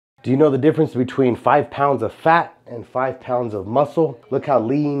Do you know the difference between 5 pounds of fat and 5 pounds of muscle? Look how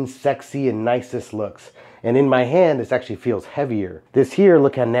lean, sexy, and nice this looks. And in my hand, this actually feels heavier. This here,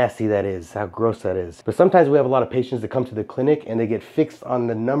 look how nasty that is, how gross that is. But sometimes we have a lot of patients that come to the clinic and they get fixed on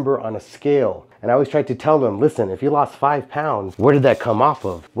the number on a scale. And I always try to tell them, listen, if you lost 5 pounds, where did that come off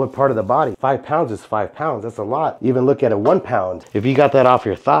of? What part of the body? 5 pounds is 5 pounds, that's a lot. Even look at a 1 pound. If you got that off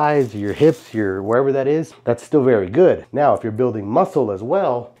your thighs, your hips, your wherever that is, that's still very good. Now, if you're building muscle as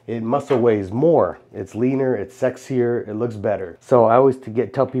well, muscle weighs more. It's leaner, it's sexier, it looks better. So I always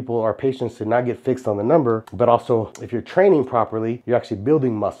tell people, our patients, to not get fixed on the number, but also if you're training properly, you're actually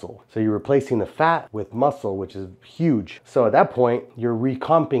building muscle. So you're replacing the fat with muscle, which is huge. So at that point, you're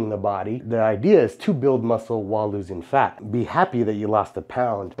recomping the body. The idea is to build muscle while losing fat. Be happy that you lost a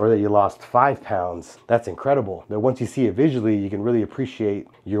pound or that you lost 5 pounds. That's incredible. But once you see it visually, you can really appreciate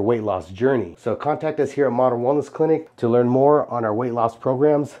your weight loss journey. So contact us here at Modern Wellness Clinic to learn more on our weight loss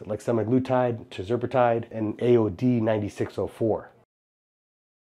programs like semaglutide, tirzepatide, and AOD 9604.